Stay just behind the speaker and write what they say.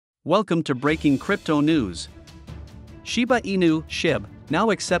Welcome to Breaking Crypto News. Shiba Inu (SHIB) now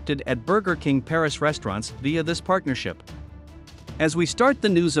accepted at Burger King Paris restaurants via this partnership. As we start the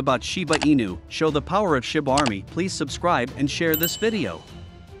news about Shiba Inu, show the power of SHIB Army, please subscribe and share this video.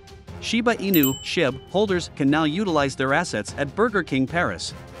 Shiba Inu (SHIB) holders can now utilize their assets at Burger King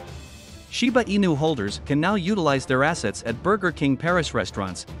Paris. Shiba Inu holders can now utilize their assets at Burger King Paris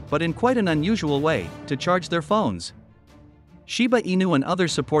restaurants, but in quite an unusual way, to charge their phones. Shiba Inu and other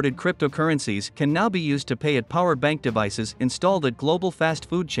supported cryptocurrencies can now be used to pay at power bank devices installed at global fast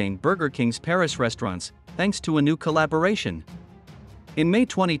food chain Burger King's Paris restaurants, thanks to a new collaboration. In May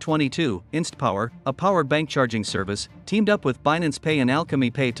 2022, InstPower, a power bank charging service, teamed up with Binance Pay and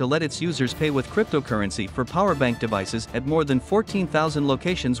Alchemy Pay to let its users pay with cryptocurrency for power bank devices at more than 14,000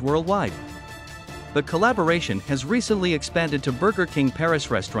 locations worldwide. The collaboration has recently expanded to Burger King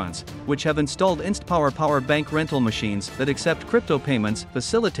Paris restaurants, which have installed InstPower power bank rental machines that accept crypto payments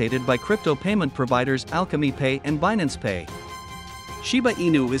facilitated by crypto payment providers Alchemy Pay and Binance Pay. Shiba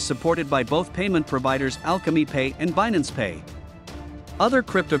Inu is supported by both payment providers Alchemy Pay and Binance Pay. Other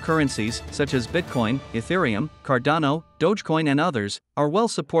cryptocurrencies, such as Bitcoin, Ethereum, Cardano, Dogecoin and others, are well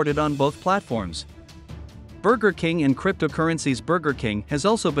supported on both platforms. Burger King and cryptocurrencies. Burger King has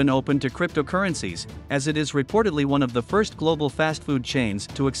also been open to cryptocurrencies, as it is reportedly one of the first global fast food chains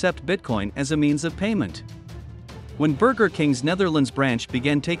to accept Bitcoin as a means of payment. When Burger King's Netherlands branch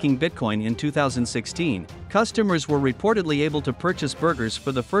began taking Bitcoin in 2016, customers were reportedly able to purchase burgers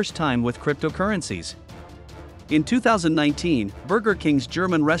for the first time with cryptocurrencies. In 2019, Burger King's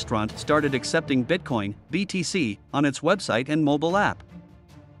German restaurant started accepting Bitcoin, BTC, on its website and mobile app.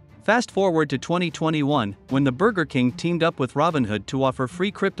 Fast forward to 2021, when the Burger King teamed up with Robinhood to offer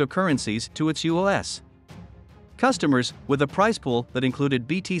free cryptocurrencies to its US customers, with a prize pool that included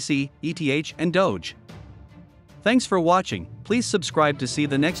BTC, ETH and DOGE. Thanks for watching. Please subscribe to see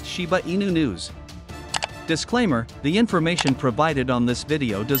the next Shiba Inu news. Disclaimer: the information provided on this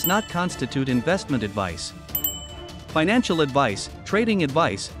video does not constitute investment advice, financial advice, trading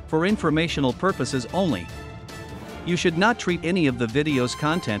advice, for informational purposes only. You should not treat any of the video's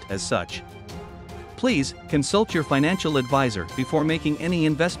content as such. Please consult your financial advisor before making any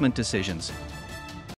investment decisions.